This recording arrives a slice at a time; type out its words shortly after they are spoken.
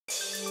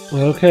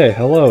Okay,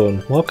 hello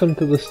and welcome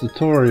to this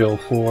tutorial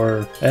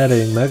for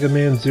adding Mega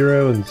Man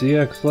Zero and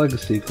ZX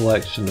Legacy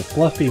Collection to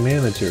Fluffy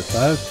Manager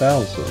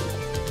 5000.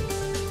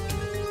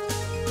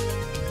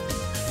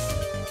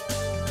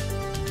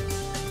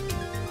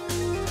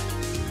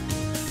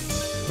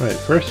 Alright,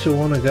 first you'll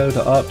want to go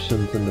to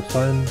Options and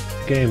define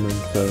Game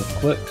Info,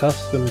 click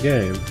Custom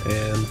Game,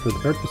 and for the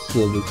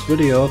purposes of this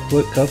video I'll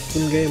click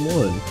Custom Game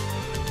 1.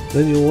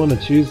 Then you'll want to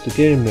choose the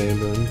game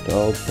name and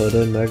I'll put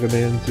in Mega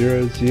Man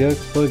Zero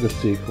ZX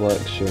Legacy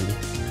Collection.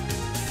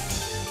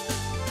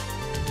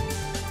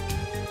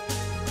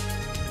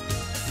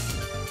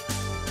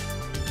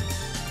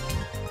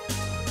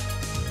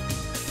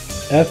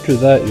 After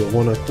that you'll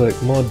want to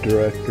click Mod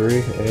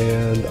Directory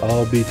and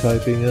I'll be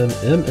typing in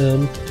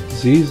MMZZXLC.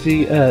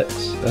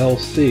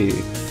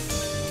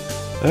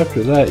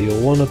 After that you'll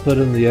want to put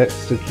in the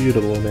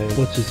executable name,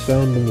 which is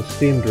found in the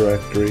Steam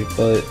directory,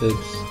 but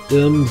it's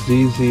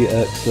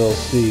mzzxlc.exe.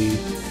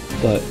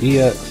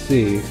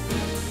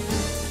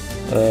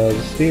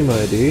 The Steam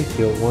ID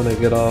you'll want to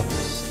get off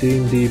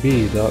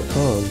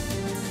steamdb.com.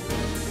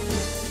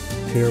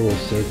 Here we'll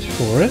search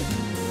for it.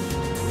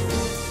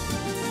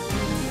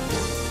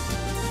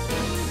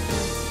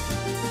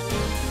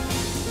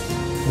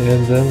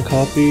 And then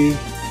copy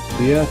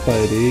the app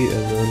ID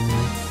and then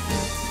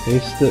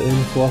paste it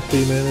in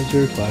Fluffy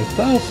Manager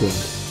 5000.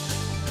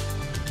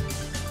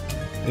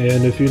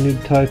 And if you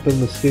need to type in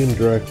the Steam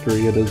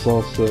directory, it is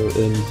also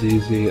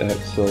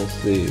mzzxlc.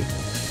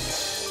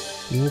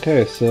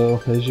 Okay,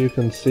 so as you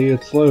can see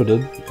it's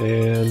loaded,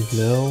 and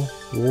now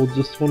we'll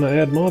just want to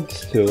add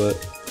mods to it.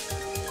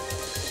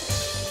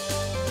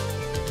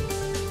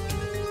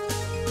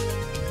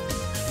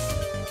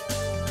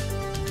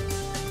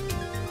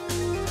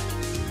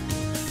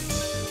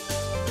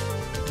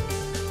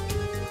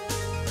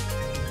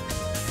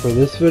 For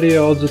this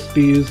video I'll just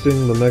be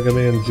using the Mega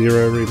Man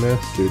Zero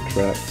Remastered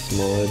Tracks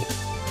mod.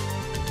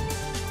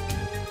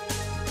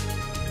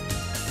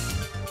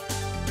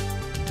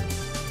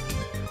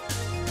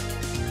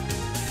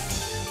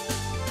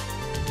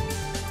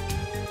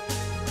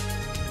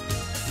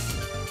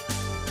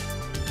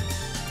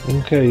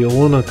 Okay, you'll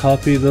want to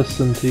copy this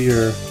into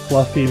your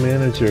Fluffy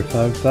Manager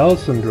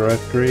 5000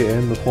 directory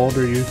and the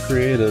folder you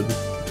created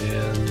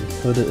and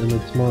put it in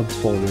its mods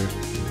folder.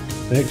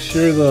 Make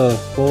sure the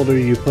folder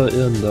you put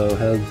in though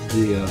has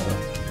the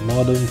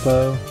mod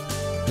info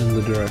in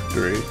the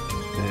directory,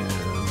 and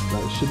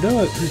that should do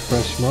it.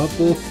 Refresh mod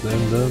list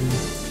and then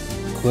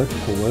click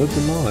to load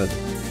the mod.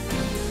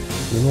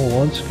 Then we'll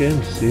launch the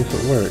game to see if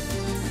it works.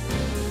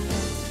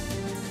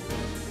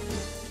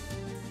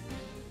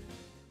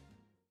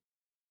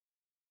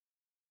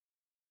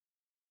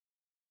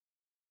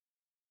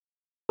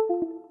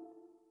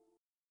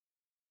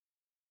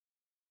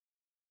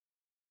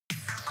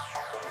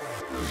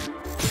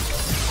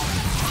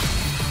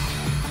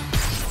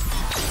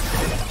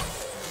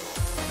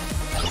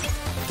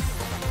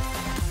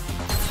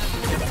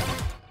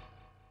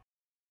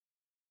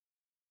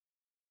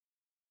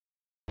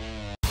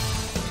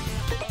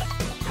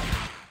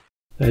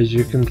 As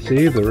you can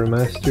see, the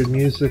remastered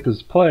music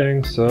is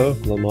playing, so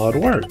the mod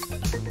worked.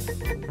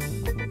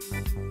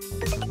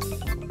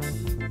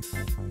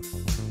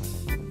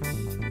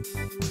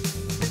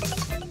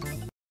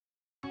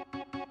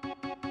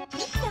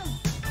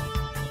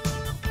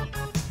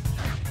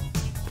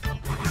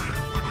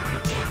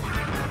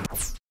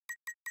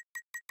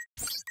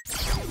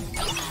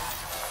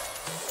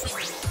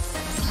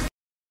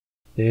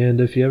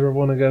 And if you ever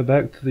want to go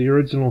back to the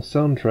original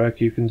soundtrack,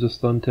 you can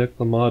just untick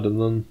the mod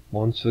and then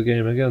launch the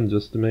game again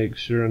just to make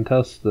sure and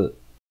test it.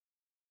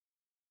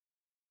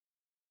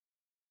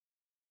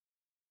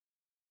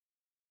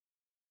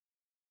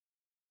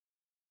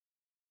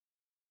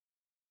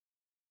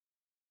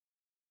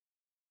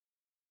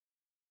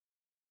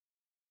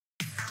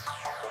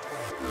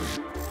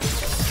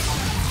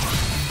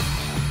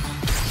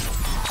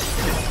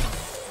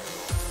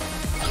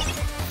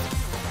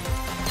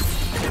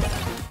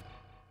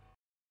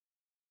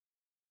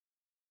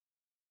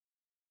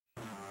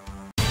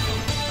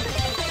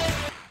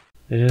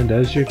 And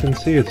as you can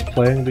see, it's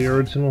playing the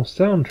original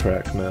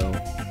soundtrack now.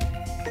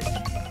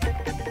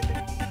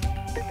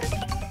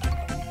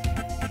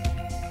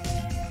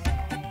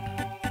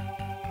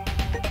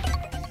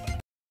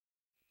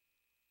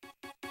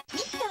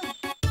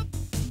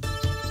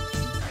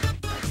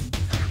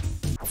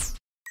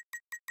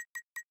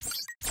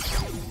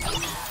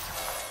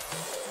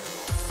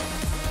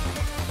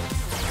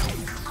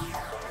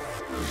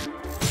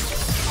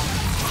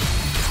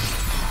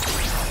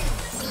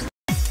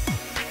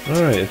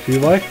 Alright, if you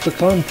liked the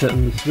content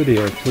in this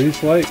video,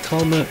 please like,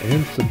 comment,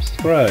 and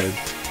subscribe.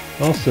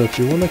 Also, if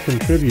you want to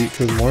contribute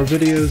to more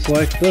videos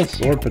like this,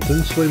 or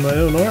potentially my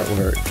own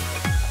artwork,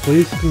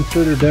 please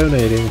consider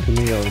donating to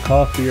me on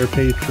Ko-fi or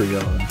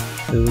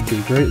Patreon. It would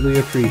be greatly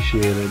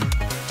appreciated.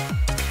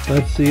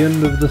 That's the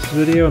end of this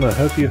video, and I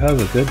hope you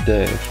have a good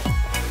day.